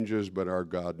changes, but our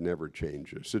God never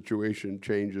changes. Situation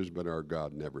changes, but our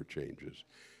God never changes.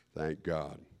 Thank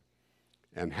God.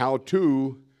 And how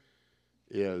to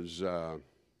is, how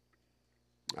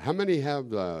many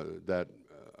have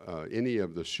any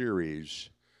of the series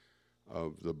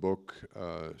of the book,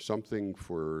 Something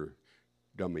for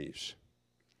Dummies?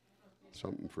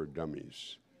 Something for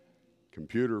Dummies.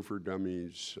 Computer for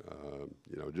Dummies,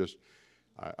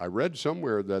 I read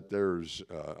somewhere that there's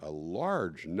a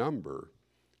large number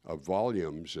of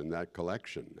volumes in that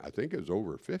collection. I think it's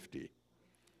over 50.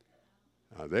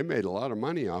 They made a lot of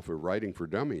money off of writing for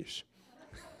dummies.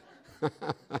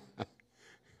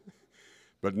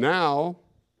 But now,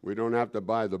 we don't have to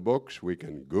buy the books, we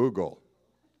can Google.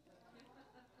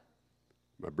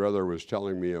 My brother was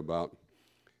telling me about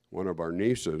one of our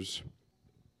nieces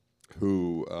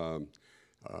who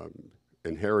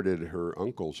inherited her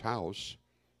uncle's house.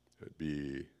 It'd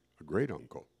be a great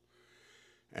uncle.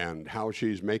 And how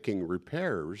she's making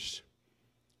repairs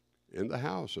in the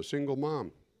house, a single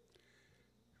mom,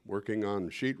 working on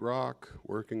sheetrock,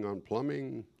 working on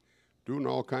plumbing, doing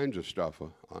all kinds of stuff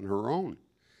on her own.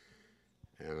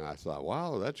 And I thought,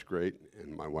 wow, that's great.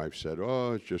 And my wife said,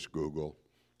 oh, it's just Google.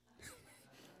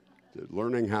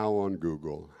 Learning how on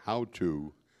Google, how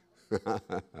to.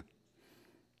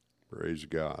 Praise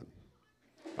God.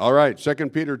 All right, 2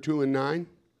 Peter 2:9.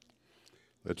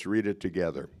 Let's read it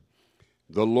together.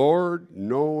 The Lord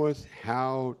knoweth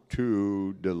how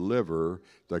to deliver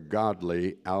the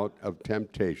godly out of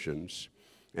temptations,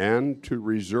 and to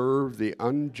reserve the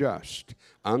unjust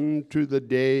unto the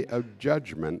day of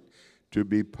judgment to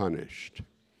be punished.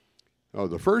 Oh,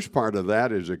 the first part of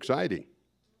that is exciting.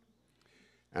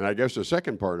 And I guess the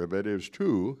second part of it is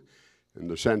too, in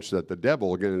the sense that the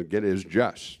devil is going to get his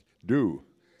just due.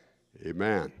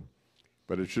 Amen.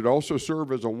 But it should also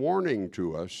serve as a warning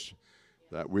to us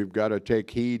that we've got to take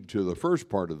heed to the first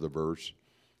part of the verse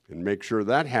and make sure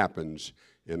that happens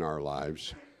in our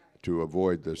lives to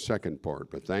avoid the second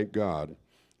part. But thank God,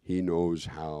 he knows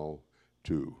how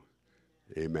to.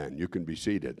 Amen. You can be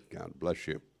seated. God bless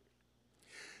you.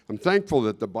 I'm thankful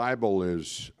that the Bible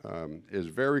is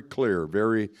very clear,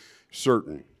 very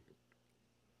certain.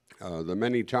 The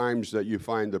many times that you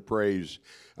find the phrase,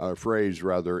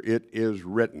 it is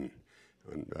written.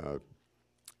 And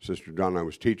Sister Donna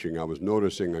was teaching, I was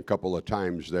noticing a couple of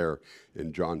times there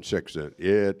in John 6 that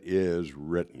it is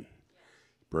written.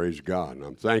 Praise God. And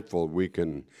I'm thankful we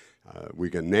can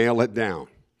nail it down.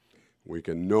 We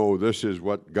can know this is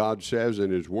what God says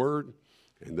in his word,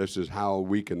 and this is how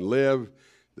we can live,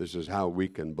 this is how we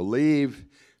can believe,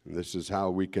 and this is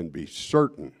how we can be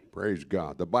certain. Praise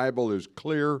God. The Bible is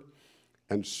clear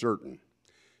and certain.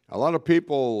 A lot of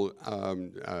people,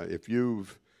 if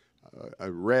you've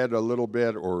read a little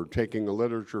bit or taking a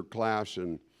literature class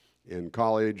in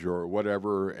college or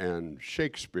whatever, and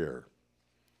Shakespeare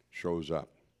shows up,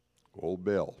 old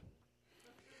Bill.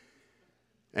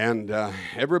 And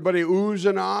everybody oohs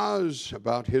and ahs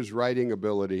about his writing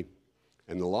ability,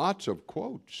 and lots of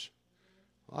quotes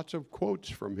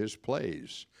from his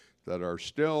plays that are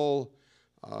still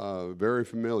very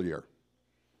familiar.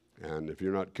 And if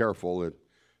you're not careful,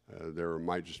 there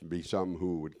might just be some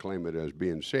who would claim it as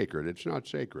being sacred. It's not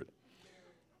sacred.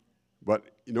 But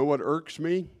you know what irks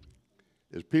me?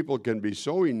 Is people can be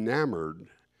so enamored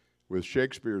with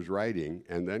Shakespeare's writing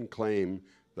and then claim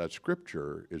that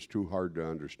Scripture is too hard to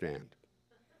understand,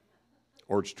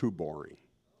 or it's too boring,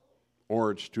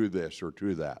 or it's too this or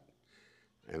too that,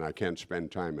 and I can't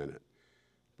spend time in it.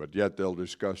 But yet they'll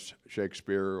discuss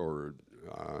Shakespeare or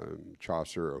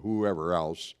Chaucer or whoever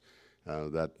else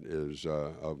that is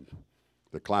of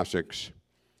the classics,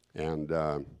 and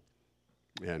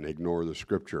ignore the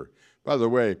Scripture. By the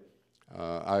way,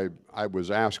 I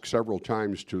was asked several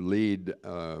times to lead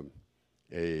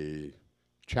a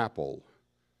chapel.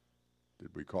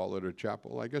 Did we call it a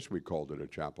chapel? I guess we called it a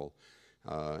chapel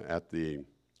at the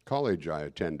college I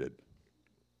attended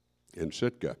in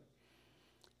Sitka.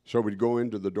 So we'd go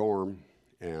into the dorm,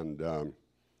 and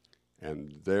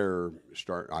there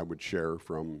I would share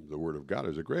from the Word of God. It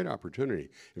was a great opportunity.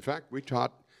 In fact, we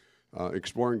taught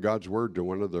exploring God's Word to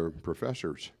one of the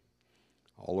professors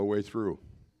all the way through.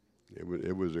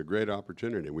 It was a great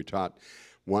opportunity. We taught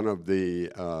one of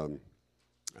the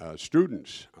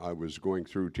students I was going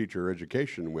through teacher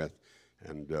education with,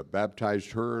 and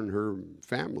baptized her and her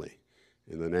family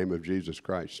in the name of Jesus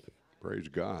Christ. Praise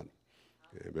God.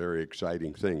 A very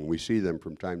exciting thing. We see them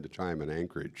from time to time in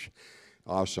Anchorage.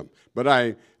 Awesome. But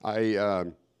I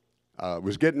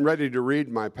was getting ready to read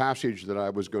my passage that I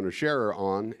was going to share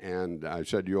on, and I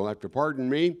said, you'll have to pardon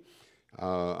me.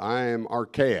 I am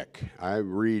archaic. I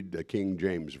read the King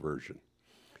James Version.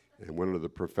 And one of the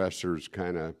professors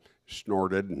kind of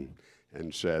snorted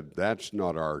and said, "That's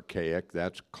not archaic,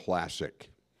 that's classic."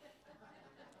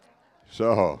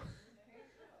 So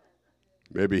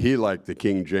maybe he liked the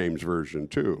King James Version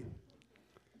too.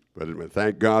 But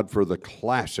thank God for the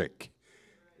classic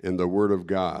in the Word of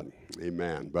God.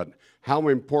 Amen. But how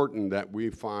important that we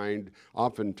find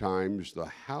oftentimes the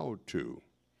how-to.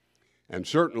 And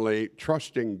certainly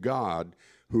trusting God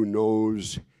who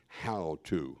knows how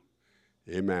to.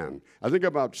 Amen. I think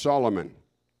about Solomon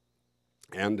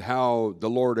and how the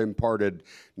Lord imparted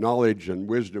knowledge and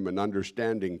wisdom and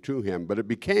understanding to him. But it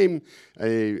became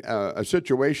a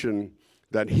situation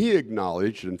that he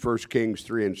acknowledged in 1 Kings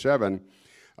 3 and 7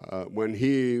 when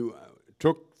he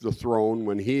took the throne,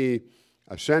 when he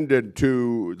ascended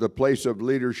to the place of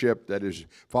leadership that his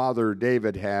father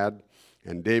David had.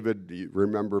 And David, you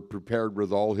remember, prepared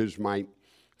with all his might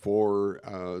for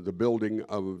the building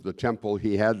of the temple.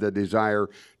 He had the desire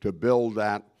to build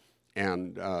that.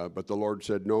 And but the Lord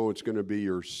said, "No, it's going to be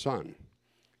your son."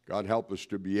 God help us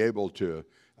to be able to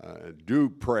do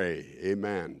pray,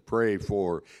 amen, pray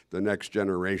for the next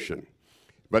generation.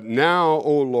 But now,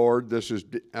 O Lord, this is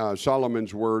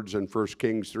Solomon's words in 1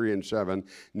 Kings 3 and 7.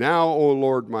 "Now, O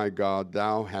Lord my God,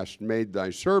 thou hast made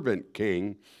thy servant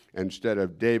king instead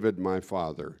of David my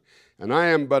father. And I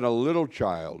am but a little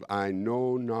child. I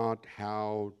know not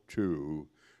how to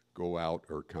go out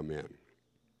or come in."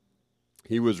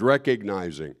 He was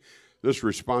recognizing this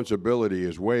responsibility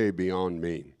is way beyond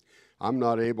me. I'm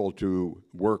not able to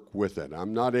work with it.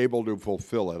 I'm not able to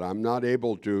fulfill it. I'm not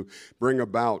able to bring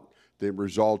about the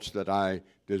results that I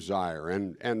desire.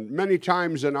 And many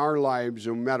times in our lives,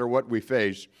 no matter what we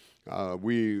face,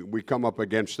 we come up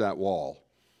against that wall.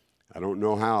 I don't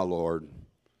know how, Lord.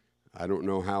 I don't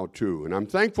know how to. And I'm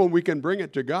thankful we can bring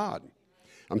it to God.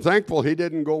 I'm thankful he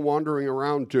didn't go wandering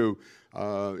around to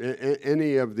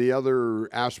any of the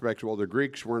other aspects. Well, the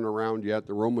Greeks weren't around yet.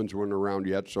 The Romans weren't around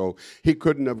yet. So he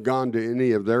couldn't have gone to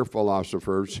any of their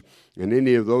philosophers in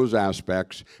any of those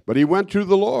aspects. But he went to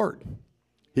the Lord.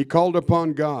 He called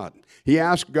upon God. He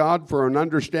asked God for an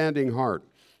understanding heart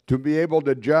to be able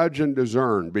to judge and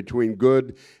discern between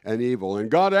good and evil. And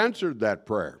God answered that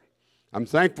prayer. I'm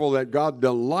thankful that God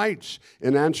delights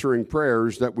in answering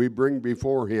prayers that we bring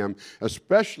before him,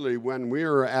 especially when we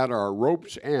are at our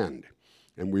rope's end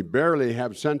and we barely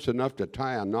have sense enough to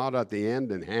tie a knot at the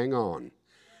end and hang on.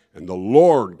 And the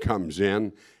Lord comes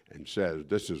in and says,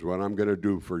 "This is what I'm going to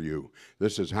do for you.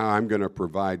 This is how I'm going to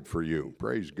provide for you."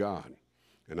 Praise God.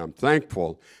 And I'm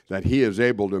thankful that he is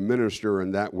able to minister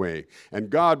in that way. And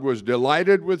God was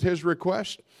delighted with his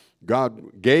request.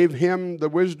 God gave him the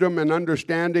wisdom and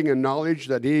understanding and knowledge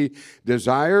that he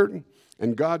desired.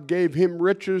 And God gave him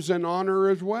riches and honor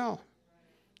as well.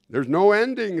 There's no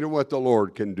ending to what the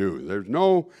Lord can do. There's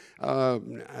no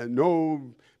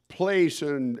place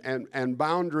and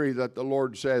boundary that the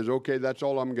Lord says, "Okay, that's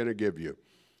all I'm going to give you."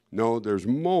 No, there's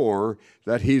more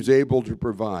that he's able to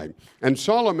provide. And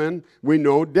Solomon, we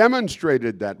know,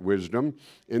 demonstrated that wisdom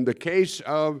in the case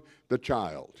of the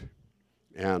child.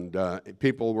 And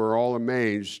people were all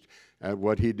amazed at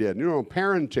what he did. You know,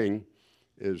 parenting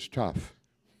is tough.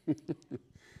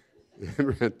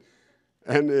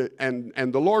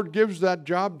 and the Lord gives that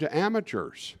job to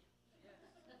amateurs.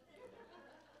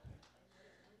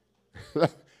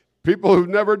 People who've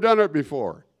never done it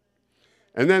before.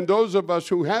 And then those of us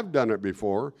who have done it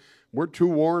before, we're too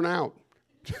worn out.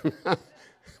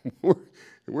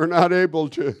 We're not able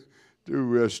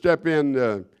to step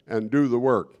in and do the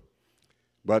work.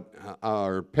 But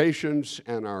our patience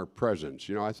and our presence,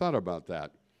 you know, I thought about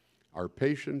that. Our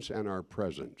patience and our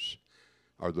presence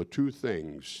are the two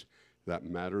things that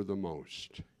matter the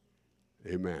most.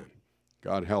 Amen.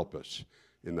 God help us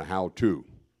in the how-to.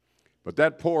 But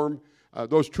that poor,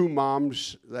 those two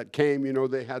moms that came, you know,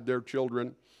 they had their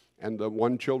children, and the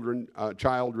one child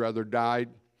died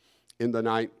in the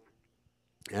night.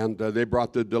 And they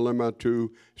brought the dilemma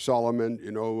to Solomon,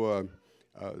 you know,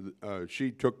 she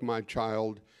took my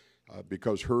child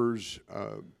because hers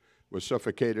was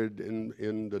suffocated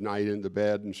in the night in the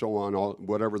bed and so on,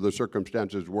 whatever the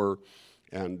circumstances were.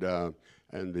 And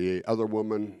the other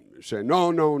woman said,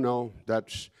 no,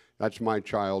 that's my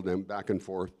child, and back and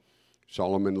forth.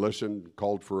 Solomon listened,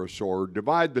 called for a sword,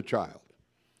 divide the child.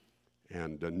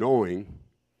 And knowing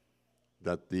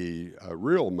that the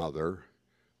real mother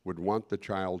would want the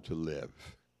child to live.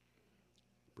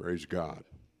 Praise God.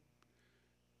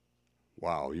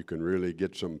 Wow, you can really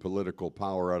get some political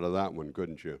power out of that one,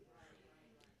 couldn't you?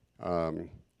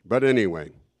 But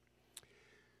anyway,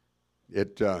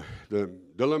 the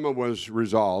dilemma was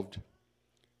resolved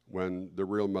when the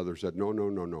real mother said, no, no,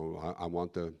 no, no, I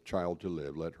want the child to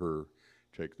live. Let her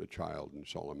take the child. And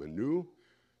Solomon knew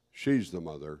she's the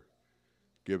mother.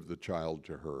 Give the child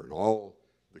to her. And all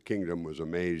the kingdom was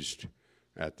amazed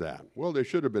at that. Well, they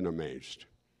should have been amazed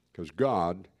because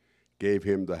God gave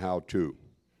him the how-to.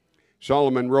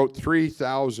 Solomon wrote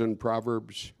 3,000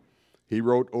 proverbs. He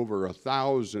wrote over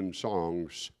 1,000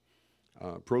 songs,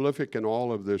 prolific in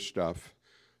all of this stuff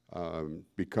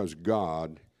because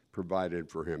God provided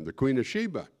for him. The Queen of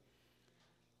Sheba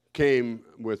came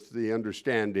with the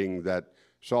understanding that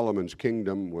Solomon's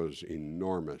kingdom was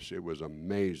enormous. It was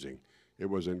amazing. It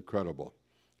was incredible.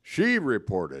 She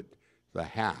reported the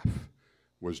half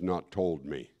was not told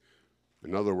me.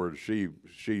 In other words, she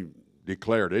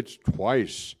declared it's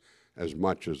twice as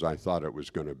much as I thought it was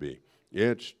going to be.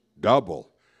 It's double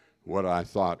what I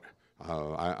thought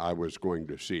I was going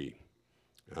to see.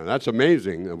 And that's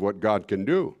amazing of what God can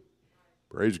do.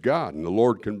 Praise God. And the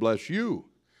Lord can bless you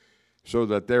so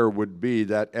that there would be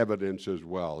that evidence as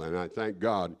well. And I thank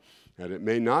God that it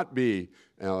may not be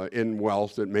in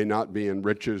wealth, it may not be in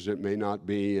riches, it may not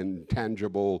be in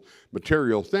tangible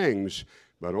material things,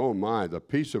 but oh my, the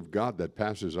peace of God that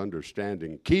passes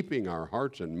understanding, keeping our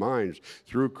hearts and minds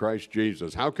through Christ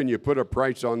Jesus. How can you put a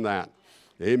price on that?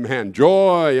 Amen.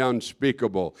 Joy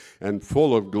unspeakable and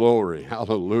full of glory.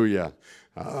 Hallelujah.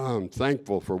 I'm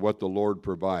thankful for what the Lord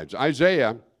provides.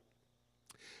 Isaiah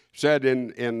said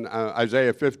in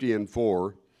Isaiah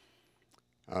 50:4,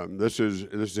 this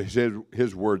is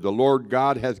his word, the Lord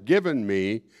God hath given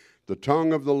me the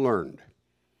tongue of the learned,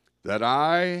 that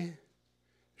I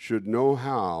should know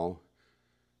how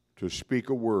to speak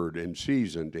a word in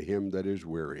season to him that is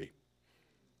weary.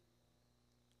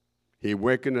 He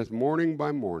wakeneth morning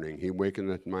by morning, he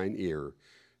wakeneth mine ear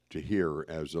to hear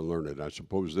as the learned. I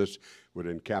suppose this would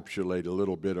encapsulate a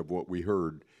little bit of what we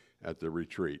heard at the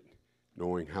retreat,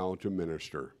 knowing how to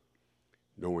minister,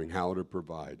 knowing how to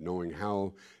provide, knowing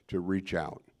how to reach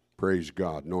out, praise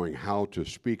God, knowing how to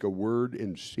speak a word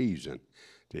in season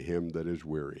to him that is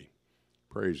weary.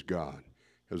 Praise God.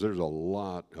 Because there's a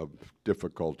lot of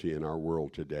difficulty in our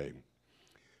world today.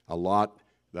 A lot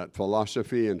that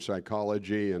philosophy and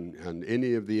psychology and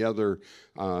any of the other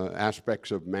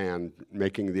aspects of man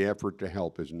making the effort to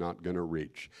help is not going to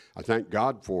reach. I thank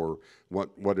God for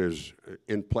what is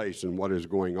in place and what is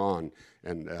going on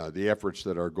and the efforts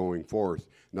that are going forth.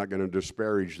 Not going to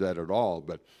disparage that at all,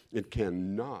 but it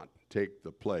cannot take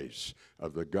the place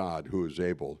of the God who is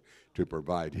able to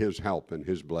provide his help and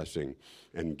his blessing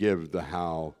and give the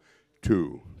how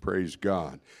to. Praise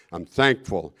God. I'm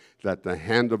thankful that the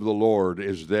hand of the Lord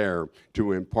is there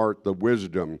to impart the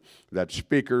wisdom that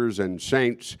speakers and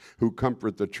saints who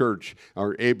comfort the church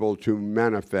are able to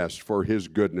manifest for his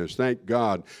goodness. Thank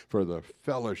God for the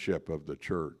fellowship of the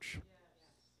church.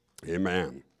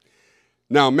 Amen.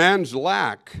 Now, man's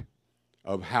lack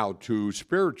of how to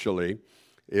spiritually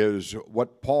is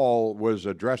what Paul was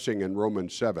addressing in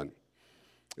Romans 7.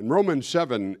 In Romans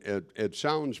 7, it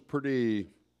sounds pretty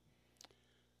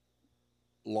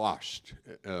lost.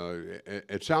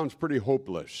 It sounds pretty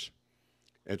hopeless.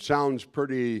 It sounds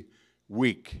pretty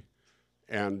weak.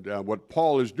 And what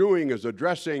Paul is doing is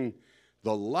addressing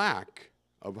the lack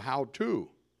of how to.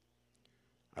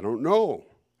 I don't know.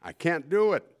 I can't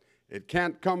do it. It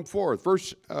can't come forth.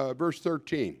 Verse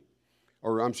 18.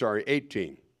 Romans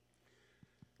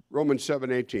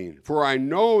 7:18. For I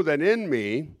know that in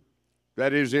me,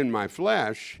 that is in my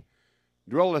flesh,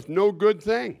 dwelleth no good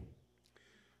thing.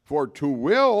 For to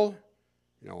will,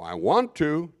 I want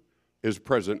to, is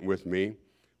present with me,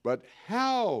 but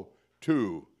how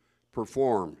to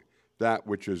perform that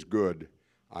which is good,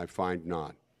 I find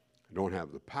not. I don't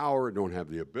have the power, I don't have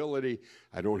the ability,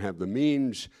 I don't have the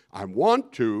means. I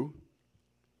want to,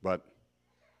 but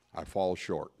I fall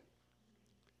short,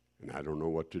 and I don't know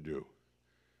what to do.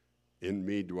 In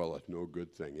me dwelleth no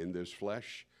good thing. In this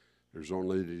flesh, there's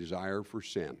only the desire for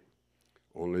sin,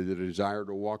 only the desire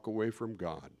to walk away from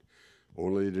God,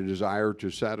 only the desire to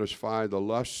satisfy the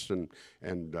lusts and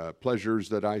pleasures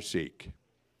that I seek.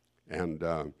 And,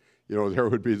 there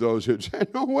would be those who'd say,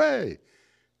 no way,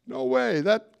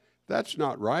 that's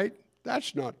not right,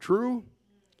 that's not true.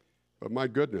 But my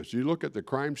goodness, you look at the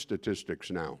crime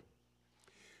statistics now.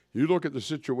 You look at the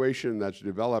situation that's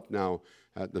developed now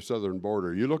at the southern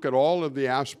border. You look at all of the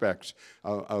aspects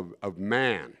of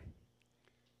man,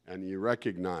 and you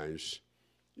recognize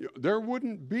there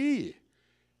wouldn't be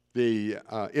the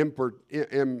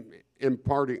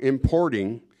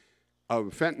importing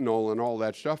of fentanyl and all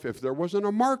that stuff if there wasn't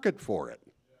a market for it.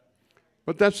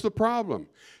 But that's the problem.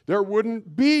 There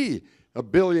wouldn't be a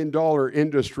billion-dollar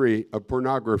industry of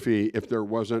pornography if there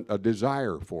wasn't a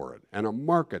desire for it and a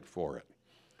market for it.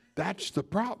 That's the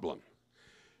problem.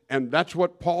 And that's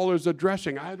what Paul is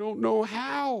addressing. I don't know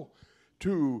how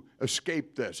to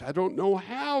escape this. I don't know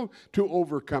how to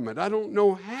overcome it. I don't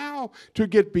know how to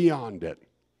get beyond it.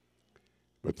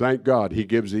 But thank God he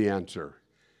gives the answer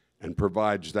and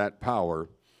provides that power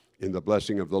in the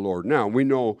blessing of the Lord. Now, we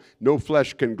know no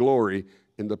flesh can glory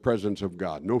in the presence of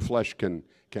God. No flesh can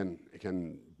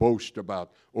boast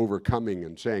about overcoming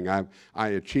and saying, I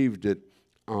achieved it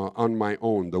on my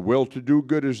own. The will to do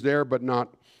good is there, but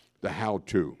not the how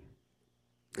to.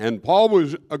 And Paul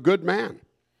was a good man.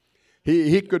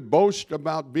 He could boast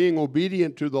about being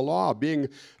obedient to the law, being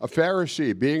a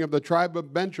Pharisee, being of the tribe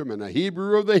of Benjamin, a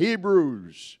Hebrew of the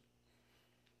Hebrews.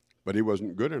 But he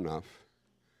wasn't good enough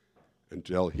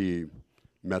until he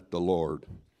met the Lord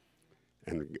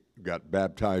and got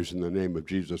baptized in the name of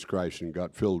Jesus Christ and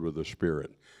got filled with the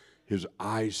Spirit. His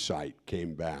eyesight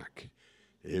came back.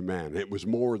 Amen. It was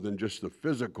more than just the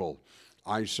physical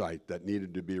eyesight that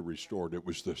needed to be restored. It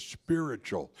was the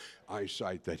spiritual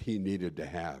eyesight that he needed to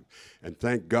have. And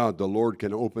thank God the Lord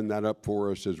can open that up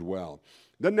for us as well.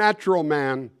 The natural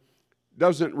man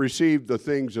doesn't receive the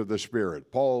things of the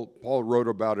Spirit. Paul wrote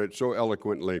about it so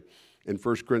eloquently in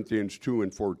 1 Corinthians 2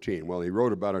 and 14. Well, he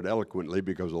wrote about it eloquently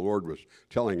because the Lord was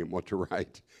telling him what to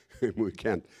write. we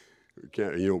can't,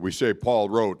 we say Paul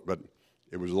wrote, but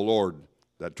it was the Lord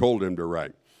that told him to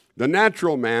write. The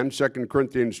natural man, 2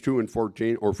 Corinthians 2 and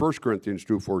 14, or 1 Corinthians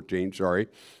 2:14, sorry.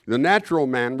 The natural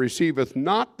man receiveth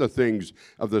not the things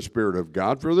of the Spirit of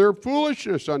God, for they're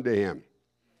foolishness unto him.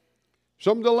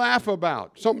 Something to laugh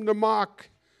about, something to mock,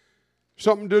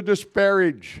 something to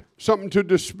disparage, something to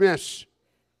dismiss.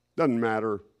 Doesn't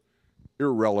matter.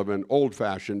 Irrelevant,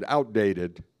 old-fashioned,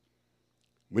 outdated.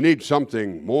 We need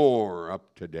something more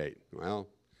up to date. Well,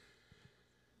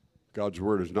 God's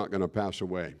word is not going to pass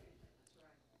away.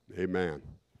 Amen.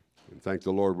 And thank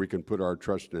the Lord we can put our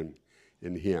trust in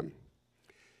him.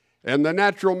 And the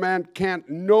natural man can't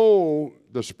know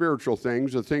the spiritual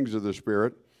things, the things of the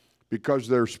Spirit, because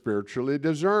they're spiritually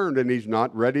discerned, and he's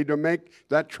not ready to make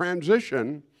that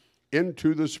transition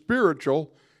into the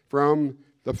spiritual from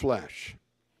the flesh.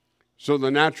 So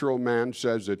the natural man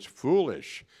says it's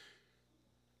foolish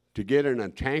to get in a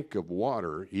tank of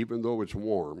water, even though it's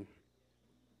warm,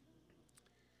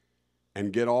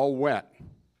 and get all wet,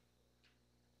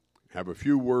 have a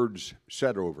few words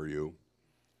said over you,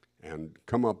 and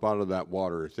come up out of that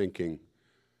water thinking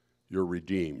you're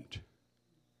redeemed.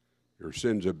 Your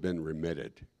sins have been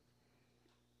remitted.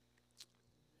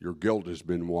 Your guilt has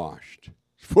been washed.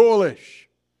 It's foolish.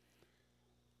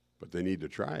 But they need to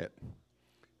try it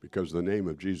because the name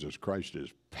of Jesus Christ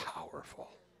is powerful.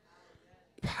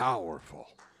 Powerful.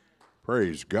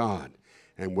 Praise God.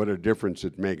 And what a difference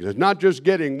it makes. It's not just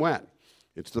getting wet.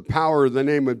 It's the power of the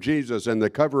name of Jesus and the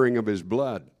covering of his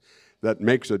blood that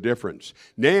makes a difference.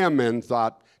 Naaman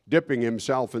thought dipping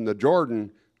himself in the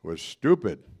Jordan was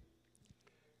stupid.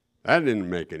 That didn't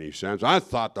make any sense. I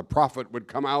thought the prophet would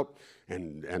come out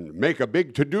and make a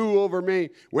big to-do over me,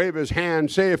 wave his hand,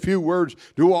 say a few words,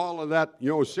 do all of that,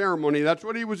 ceremony. That's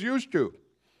what he was used to.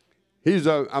 He's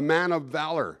a man of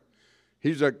valor.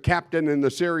 He's a captain in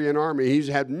the Syrian army. He's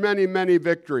had many, many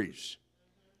victories.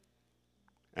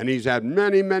 And he's had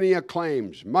many, many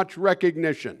acclaims, much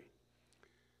recognition.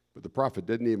 But the prophet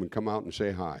didn't even come out and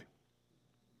say hi.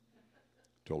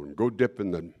 Told him, go dip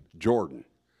in the Jordan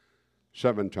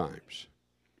 7 times.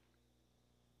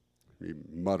 He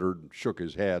muttered, shook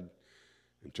his head,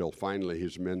 until finally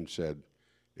his men said,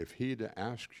 if he'd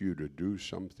asked you to do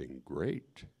something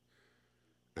great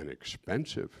and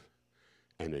expensive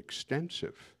and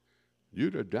extensive,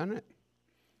 you'd have done it.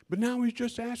 But now he's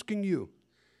just asking you,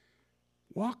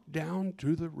 walk down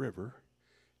to the river,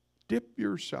 dip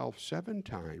yourself 7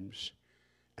 times,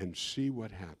 and see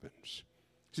what happens.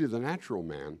 See, the natural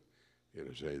man,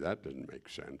 say, that doesn't make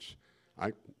sense.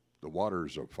 The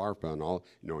waters of Pharpar and all,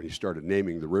 and he started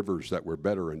naming the rivers that were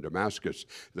better in Damascus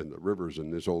than the rivers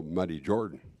in this old muddy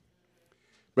Jordan.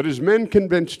 But his men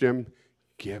convinced him,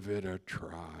 give it a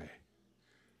try.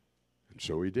 And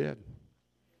so he did.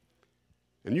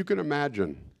 And you can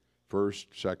imagine, 1st,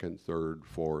 2nd, 3rd,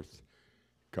 4th,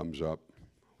 comes up,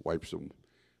 wipes the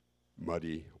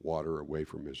muddy water away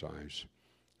from his eyes.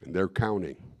 And they're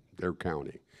counting,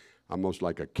 almost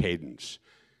like a cadence.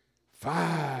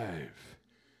 5,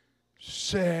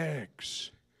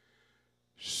 6,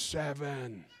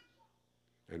 7,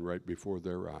 and right before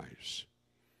their eyes,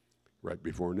 right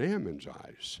before Naaman's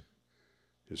eyes,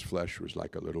 his flesh was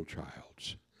like a little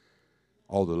child's.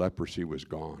 all the leprosy was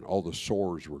gone. All the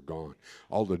sores were gone.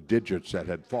 All the digits that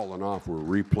had fallen off were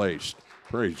replaced.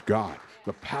 Praise God.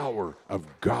 The power of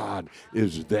God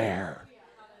is there.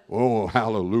 Oh,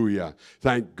 hallelujah.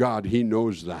 Thank God he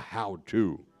knows the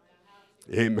how-to.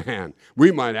 Amen.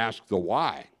 We might ask the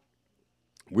why.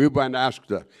 We might ask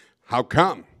the how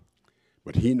come.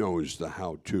 But he knows the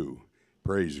how-to.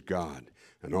 Praise God.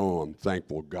 And oh, I'm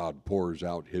thankful God pours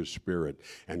out his Spirit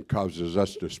and causes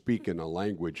us to speak in a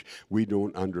language we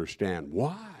don't understand.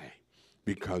 Why?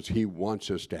 Because he wants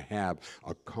us to have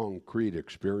a concrete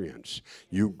experience.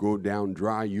 You go down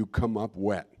dry, you come up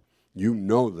wet. You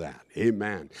know that.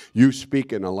 Amen. You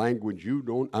speak in a language you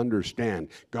don't understand.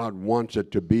 God wants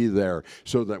it to be there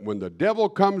so that when the devil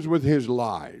comes with his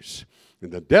lies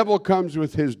and the devil comes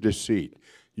with his deceit,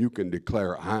 you can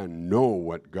declare, I know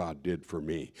what God did for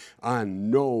me. I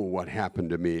know what happened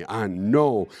to me. I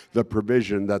know the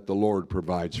provision that the Lord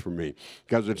provides for me.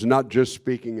 Because it's not just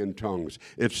speaking in tongues.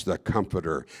 It's the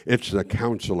comforter. It's the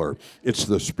counselor. It's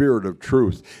the Spirit of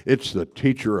truth. It's the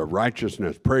teacher of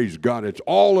righteousness. Praise God. It's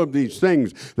all of these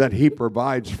things that he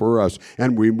provides for us.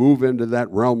 And we move into that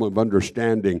realm of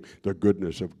understanding the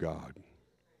goodness of God.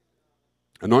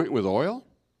 Anoint with oil.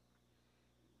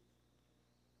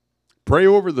 Pray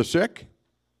over the sick.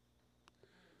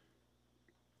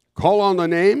 Call on the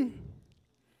name.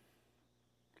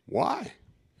 Why?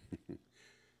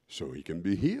 So he can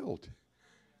be healed.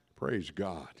 Praise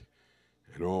God.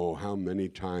 And oh, how many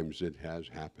times it has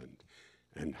happened.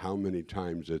 And how many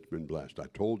times it's been blessed. I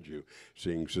told you,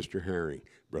 seeing Sister Herring,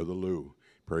 Brother Lou,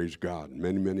 praise God,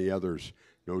 many, many others,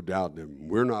 no doubt. And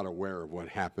we're not aware of what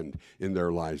happened in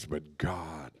their lives, but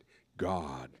God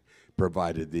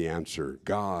provided the answer.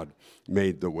 God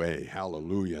made the way.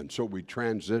 Hallelujah. And so we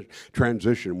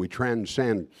transition, we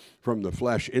transcend from the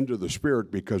flesh into the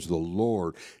Spirit because the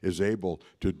Lord is able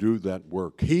to do that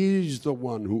work. He's the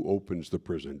one who opens the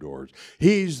prison doors.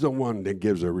 He's the one that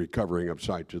gives a recovering of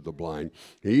sight to the blind.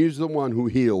 He's the one who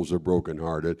heals the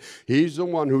brokenhearted. He's the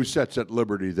one who sets at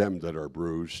liberty them that are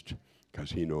bruised because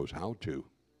he knows how to.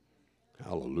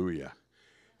 Hallelujah.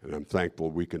 And I'm thankful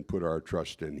we can put our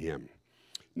trust in him.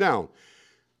 Now,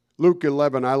 Luke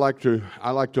 11, I like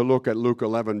to look at Luke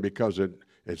 11 because it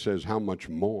says how much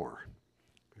more.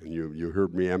 And you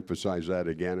heard me emphasize that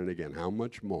again and again. How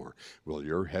much more will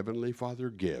your heavenly Father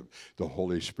give the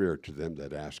Holy Spirit to them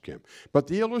that ask him? But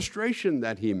the illustration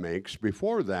that he makes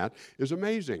before that is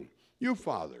amazing. You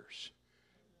fathers,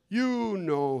 you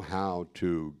know how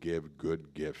to give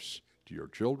good gifts to your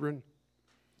children.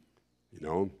 You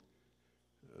know,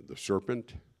 the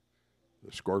serpent,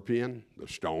 the scorpion, the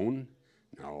stone.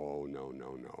 No.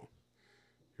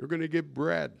 You're going to give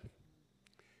bread.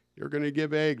 You're going to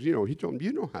give eggs. You know, he told him,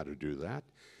 you know how to do that.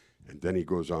 And then he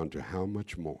goes on to how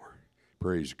much more.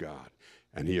 Praise God.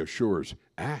 And he assures,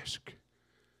 ask,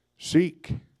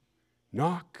 seek,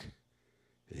 knock.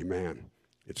 Amen.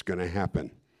 It's going to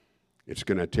happen. It's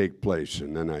going to take place.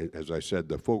 And then, as I said,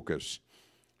 the focus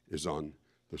is on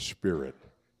the Spirit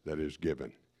that is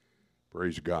given.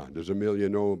 Praise God. Does Amelia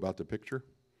know about the picture?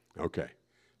 Okay.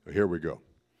 Here we go.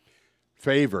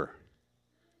 Favor.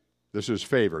 This is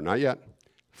favor. Not yet.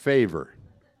 Favor.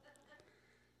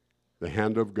 The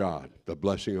hand of God. The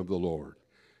blessing of the Lord.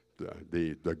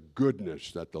 The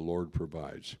goodness that the Lord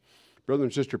provides. Brother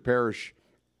and Sister Parrish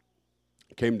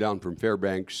came down from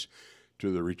Fairbanks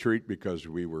to the retreat because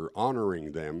we were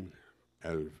honoring them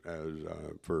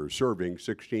for serving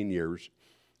 16 years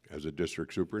as a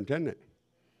district superintendent.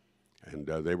 And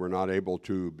they were not able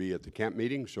to be at the camp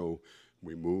meeting, so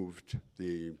we moved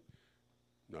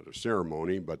not a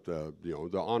ceremony, but the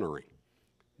honoring,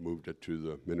 moved it to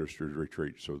the minister's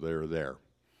retreat, so they're there.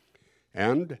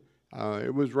 And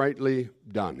it was rightly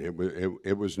done.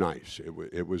 It was nice.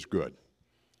 It was good.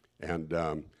 And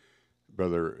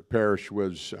Brother Parrish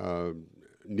was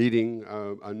needing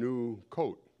a new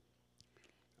coat.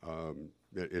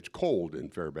 It's cold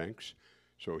in Fairbanks,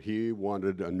 so he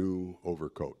wanted a new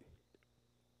overcoat.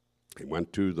 He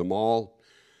went to the mall,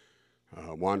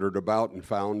 wandered about and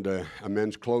found a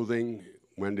men's clothing,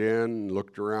 went in,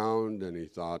 looked around, and he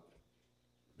thought,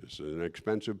 this is an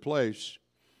expensive place,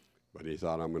 but he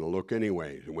thought, I'm going to look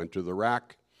anyway. He went to the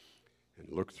rack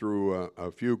and looked through a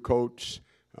few coats,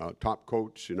 top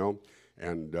coats,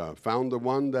 and found the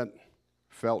one that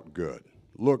felt good,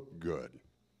 looked good.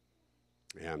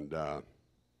 And,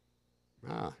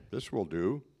 this will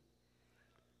do,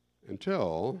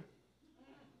 until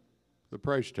the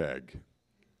price tag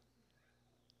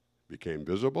became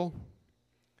visible,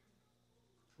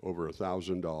 over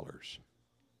 $1,000.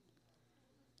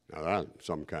 Now that's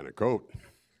some kind of coat.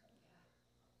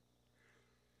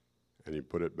 And he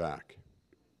put it back.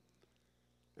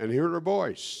 and he heard a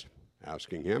voice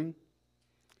asking him,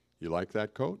 "You like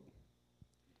that coat?"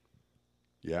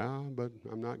 "Yeah, but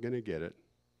I'm not going to get it."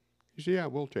 He said, "Yeah,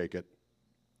 we'll take it."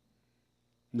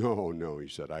 No, he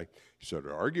said. I started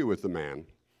to argue with the man.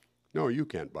 "No, you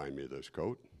can't buy me this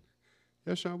coat."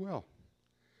 "Yes, I will."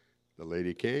 The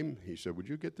lady came. He said, "Would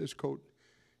you get this coat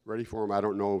ready for him?" I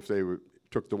don't know if they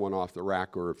took the one off the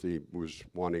rack or if he was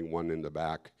wanting one in the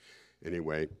back.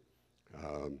 Anyway,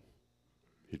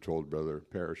 he told Brother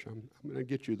Parrish, I'm going to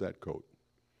get you that coat.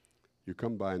 You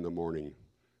come by in the morning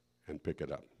and pick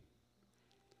it up."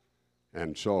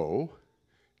 And so,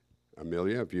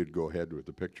 Amelia, if you'd go ahead with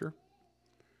the picture.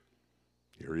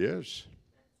 Here he is.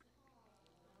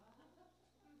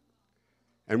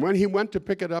 And when he went to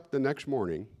pick it up the next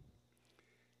morning,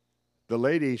 the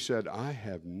lady said, "I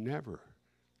have never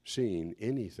seen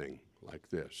anything like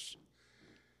this."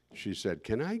 She said,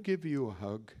 "Can I give you a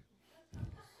hug?"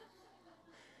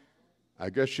 I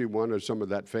guess she wanted some of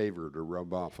that favor to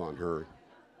rub off on her.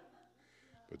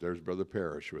 But there's Brother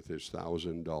Parrish with his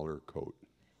 $1,000 coat.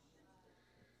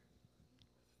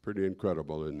 Pretty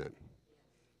incredible, isn't it?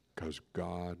 Because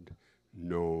God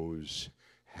knows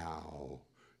how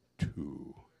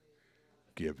to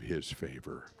give his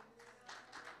favor.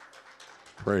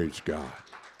 Praise God.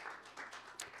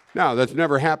 Now, that's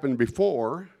never happened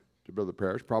before to Brother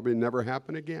Parrish, probably never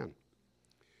happen again.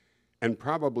 And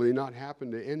probably not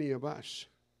happen to any of us.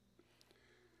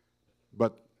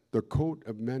 But the coat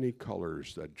of many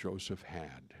colors that Joseph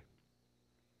had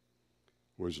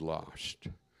was lost.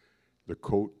 The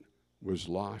coat was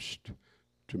lost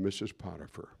to Mrs.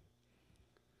 Potiphar.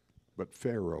 But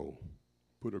Pharaoh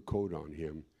put a coat on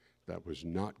him that was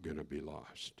not going to be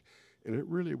lost. And it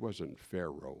really wasn't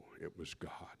Pharaoh, it was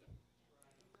God.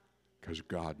 Because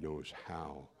God knows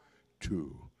how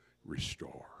to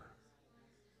restore.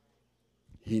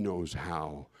 He knows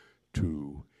how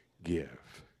to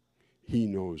give. He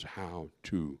knows how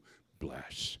to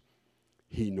bless.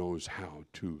 He knows how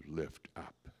to lift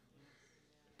up.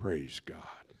 Praise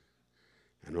God.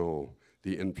 And oh,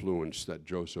 the influence that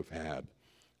Joseph had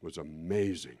was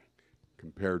amazing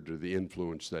compared to the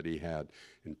influence that he had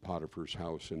in Potiphar's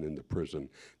house and in the prison.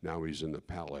 Now he's in the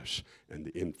palace, and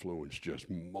the influence just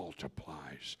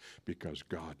multiplies because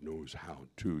God knows how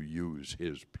to use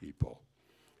his people.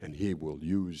 And he will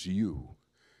use you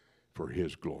for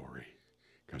his glory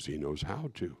because he knows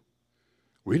how to.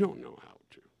 We don't know how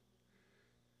to.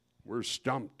 We're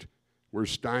stumped. We're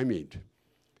stymied.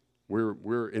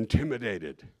 We're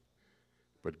intimidated.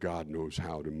 But God knows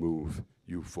how to move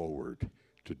you forward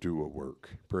to do a work.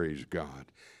 Praise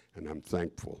God. And I'm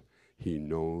thankful he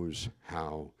knows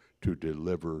how to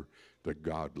deliver the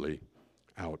godly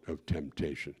out of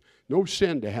temptation. No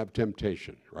sin to have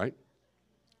temptation, right?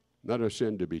 Not a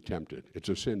sin to be tempted. It's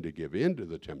a sin to give in to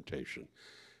the temptation.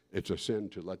 It's a sin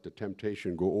to let the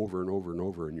temptation go over and over and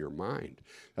over in your mind.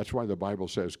 That's why the Bible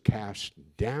says, cast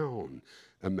down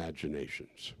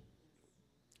imaginations.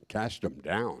 Cast them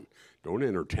down. Don't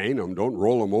entertain them. Don't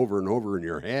roll them over and over in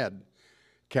your head.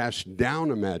 Cast down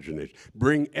imagination.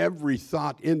 Bring every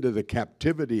thought into the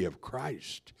captivity of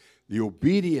Christ, the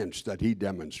obedience that he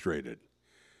demonstrated.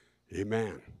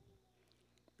 Amen.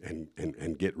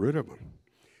 And get rid of them.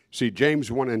 See, James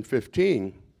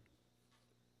 1:15,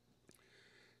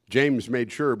 James made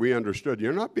sure we understood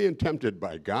you're not being tempted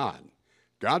by God.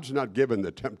 God's not given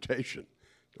the temptation.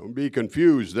 Don't be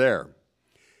confused there.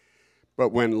 But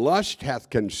when lust hath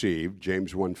conceived,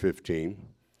 James 1:15,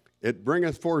 it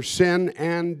bringeth forth sin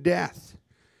and death.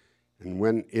 And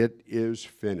when it is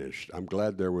finished, I'm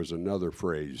glad there was another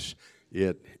phrase,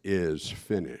 it is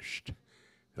finished,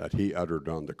 that he uttered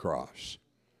on the cross.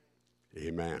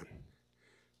 Amen.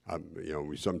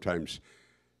 We sometimes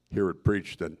hear it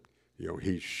preached that,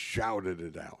 he shouted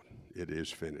it out. It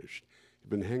is finished. He's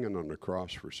been hanging on the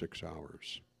cross for 6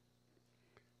 hours.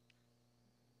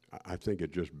 I think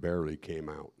it just barely came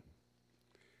out.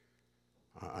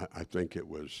 I think it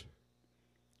was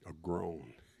a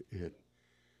groan. It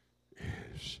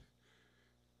is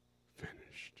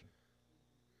finished.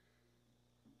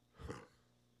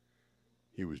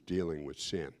 He was dealing with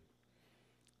sin.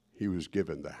 He was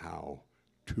given the how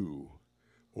to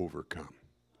overcome.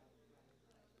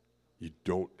 You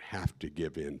don't have to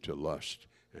give in to lust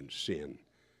and sin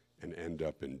and end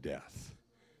up in death.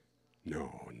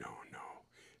 No.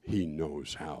 He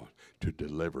knows how to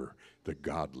deliver the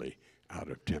godly out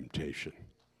of temptation.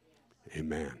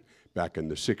 Amen. Back in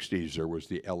the 60s, there was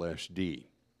the LSD,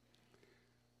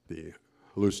 the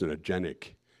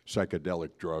hallucinogenic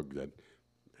psychedelic drug that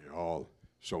they're all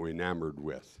so enamored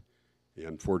with. The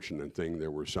unfortunate thing,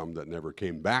 there were some that never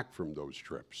came back from those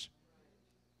trips.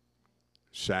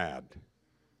 Sad.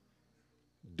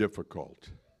 difficult,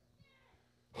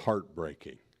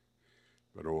 heartbreaking.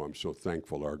 But oh, I'm so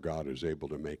thankful our God is able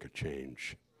to make a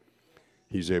change.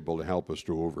 He's able to help us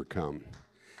to overcome.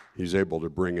 He's able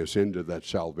to bring us into that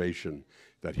salvation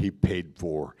that he paid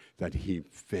for, that he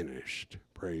finished.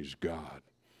 Praise God.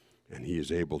 And he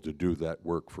is able to do that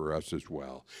work for us as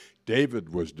well.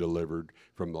 David was delivered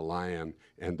from the lion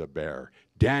and the bear.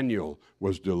 Daniel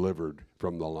was delivered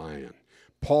from the lion.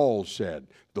 Paul said,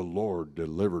 the Lord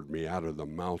delivered me out of the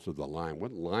mouth of the lion.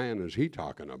 What lion is he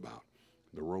talking about?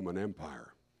 The Roman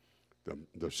Empire.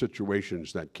 The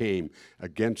situations that came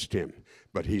against him.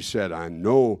 But he said, I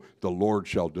know the Lord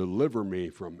shall deliver me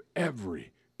from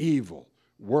every evil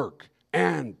work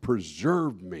and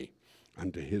preserve me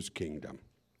unto his kingdom.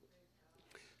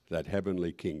 That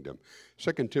heavenly kingdom.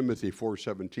 2 Timothy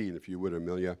 4:17, if you would,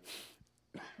 Amelia.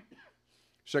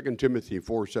 2 Timothy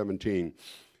 4:17.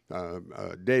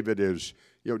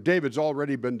 David's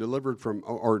already been delivered from,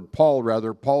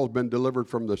 Paul's been delivered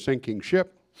from the sinking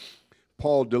ship.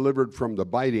 Paul delivered from the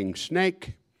biting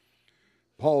snake.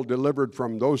 Paul delivered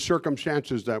from those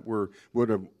circumstances that would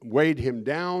have weighed him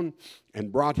down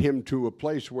and brought him to a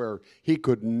place where he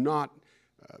could not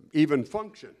even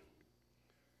function.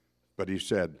 But he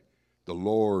said, the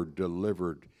Lord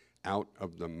delivered out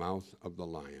of the mouth of the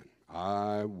lion.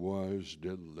 I was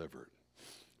delivered.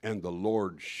 And the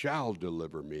Lord shall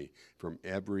deliver me from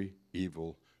every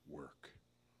evil work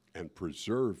and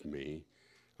preserve me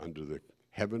unto the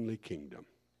heavenly kingdom.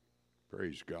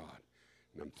 Praise God.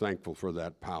 And I'm thankful for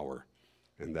that power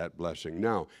and that blessing.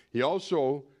 Now, he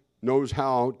also knows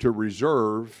how to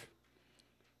reserve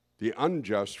the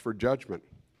unjust for judgment.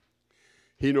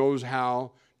 He knows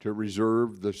how to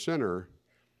reserve the sinner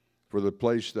for the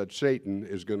place that Satan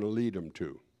is going to lead him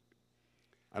to.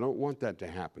 I don't want that to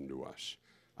happen to us.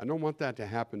 I don't want that to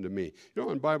happen to me. You know,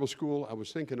 in Bible school, I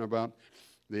was thinking about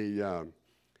the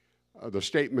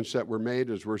statements that were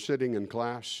made as we're sitting in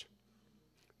class.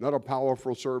 Not a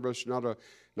powerful service, not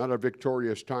a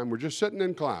victorious time. We're just sitting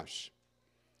in class.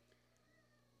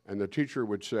 And the teacher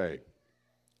would say,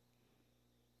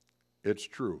 it's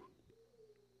true.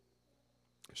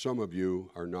 Some of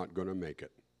you are not going to make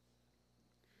it.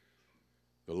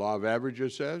 The law of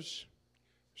averages says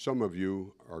some of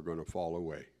you are going to fall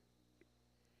away.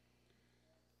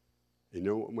 You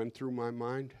know what went through my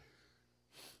mind?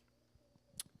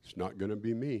 It's not going to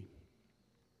be me.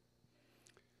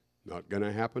 Not going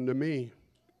to happen to me.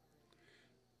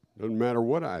 Doesn't matter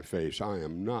what I face, I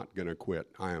am not going to quit.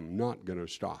 I am not going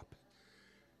to stop.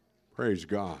 Praise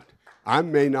God. I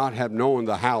may not have known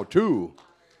the how-to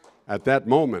at that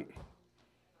moment.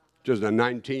 Just a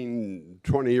 19,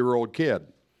 20-year-old kid.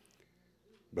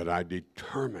 But I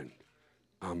determined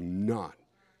I'm not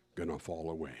going to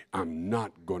fall away. I'm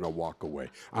not going to walk away.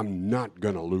 I'm not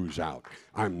going to lose out.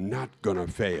 I'm not going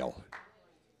to fail.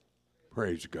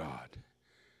 Praise God.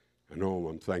 I know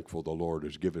I'm thankful the Lord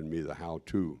has given me the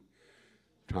how-to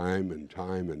time and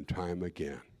time and time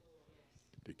again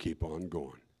to keep on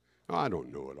going. I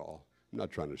don't know it all. I'm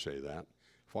not trying to say that.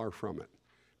 Far from it.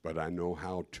 But I know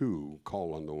how to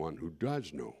call on the one who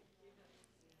does know.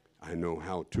 I know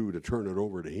how to turn it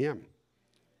over to him.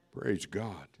 Praise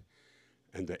God.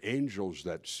 And the angels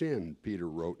that sin, Peter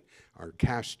wrote, are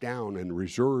cast down and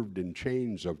reserved in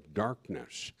chains of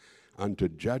darkness unto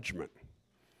judgment.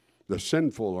 The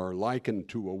sinful are likened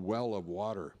to a well of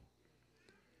water,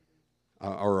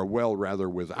 or a well rather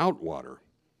without water,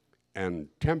 and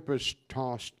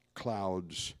tempest-tossed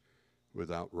clouds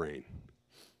without rain.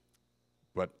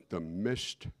 But the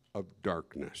mist of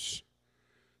darkness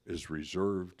is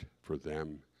reserved for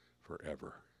them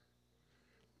forever.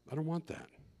 I don't want that.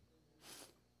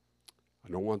 I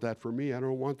don't want that for me. I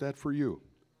don't want that for you.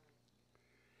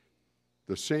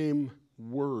 The same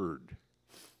word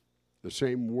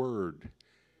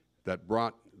that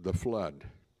brought the flood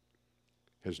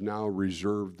has now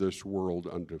reserved this world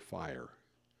unto fire.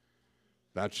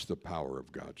 That's the power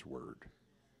of God's word.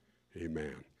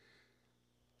 Amen.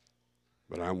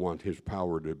 But I want his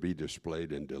power to be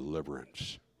displayed in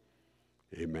deliverance.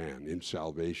 Amen. In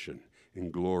salvation, in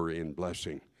glory, in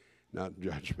blessing, not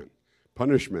judgment.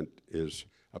 Punishment is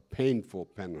a painful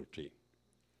penalty.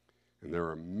 And there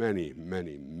are many,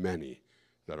 many, many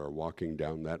that are walking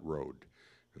down that road.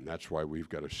 And that's why we've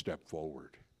got to step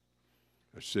forward.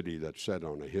 A city that's set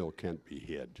on a hill can't be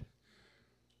hid.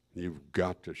 You've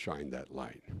got to shine that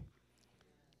light.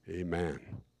 Amen.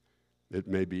 It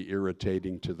may be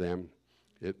irritating to them.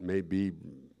 It may be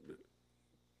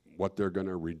what they're going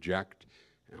to reject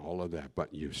and all of that,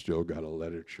 but you've still got to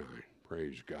let it shine.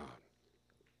 Praise God.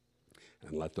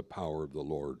 And let the power of the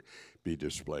Lord be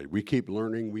displayed. We keep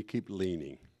learning, we keep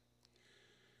leaning.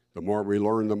 The more we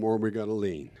learn, the more we got to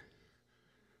lean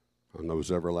on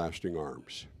those everlasting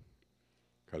arms,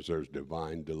 because there's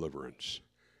divine deliverance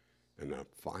and a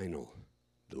final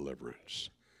deliverance.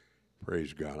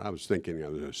 Praise God. I was thinking, I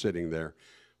was sitting there,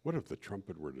 what if the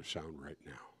trumpet were to sound right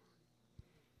now?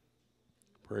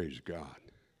 Praise God.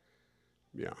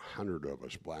 Yeah, 100 of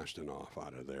us blasting off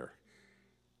out of there.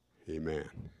 Amen.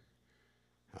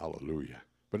 Hallelujah.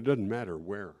 But it doesn't matter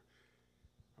where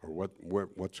or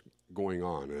what's going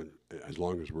on, as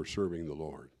long as we're serving the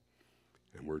Lord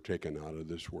and we're taken out of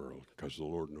this world, because the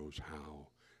Lord knows how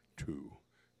to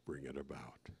bring it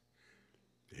about.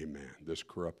 Amen. This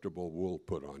corruptible will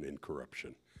put on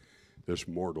incorruption. This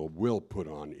mortal will put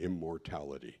on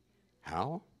immortality.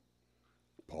 How?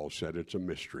 Paul said it's a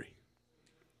mystery.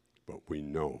 But we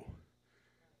know,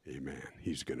 amen,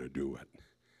 he's going to do it.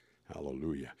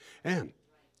 Hallelujah. And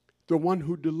the one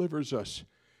who delivers us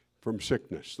from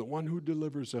sickness, the one who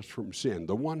delivers us from sin,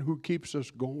 the one who keeps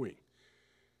us going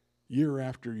year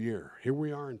after year. Here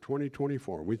we are in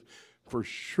 2024. For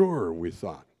sure we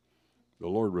thought the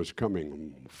Lord was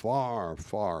coming far,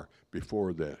 far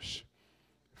before this.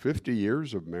 50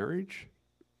 years of marriage?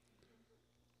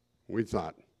 We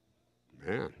thought,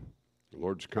 man, the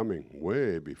Lord's coming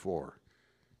way before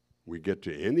we get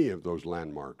to any of those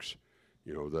landmarks,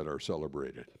 that are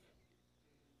celebrated.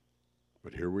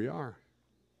 But here we are.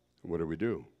 What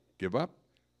do? Give up?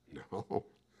 No.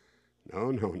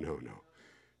 No.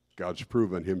 God's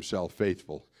proven himself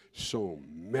faithful so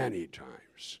many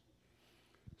times,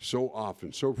 so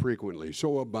often, so frequently,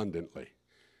 so abundantly.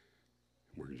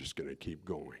 We're just going to keep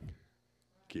going.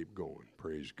 Keep going.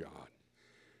 Praise God.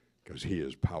 Because he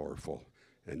is powerful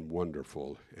and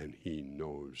wonderful, and he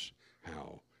knows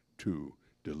how to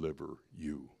deliver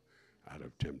you out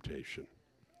of temptation.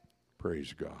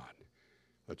 Praise God.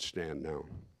 Let's stand now.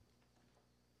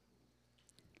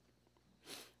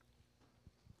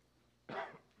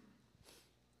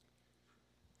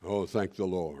 Oh, thank the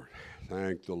Lord.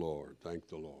 Thank the Lord. Thank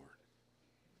the Lord.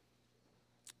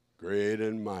 Great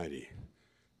and mighty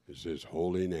is his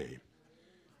holy name.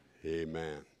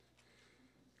 Amen.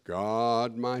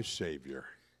 God, my Savior.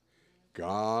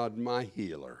 God, my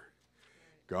healer.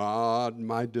 God,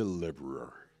 my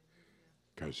deliverer.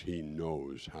 Because he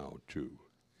knows how to.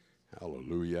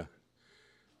 Hallelujah.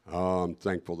 I'm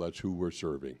thankful that's who we're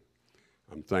serving.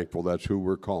 I'm thankful that's who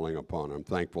we're calling upon. I'm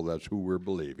thankful that's who we're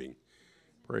believing.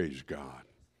 Praise God.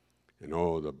 And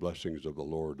the blessings of the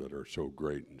Lord that are so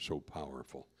great and so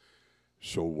powerful,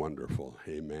 so wonderful.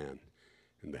 Amen.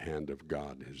 And the hand of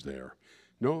God is there.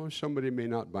 No, somebody may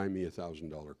not buy me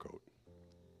 $1,000 coat.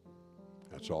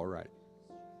 That's all right.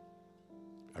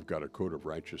 I've got a coat of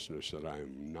righteousness that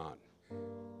I'm not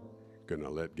going to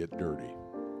let get dirty,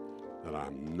 that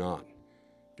I'm not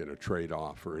going to trade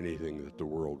off for anything that the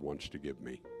world wants to give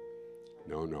me.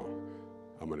 No.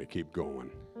 I'm going to keep going.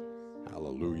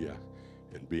 Hallelujah.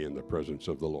 And be in the presence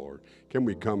of the Lord. Can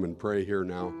we come and pray here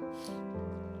now?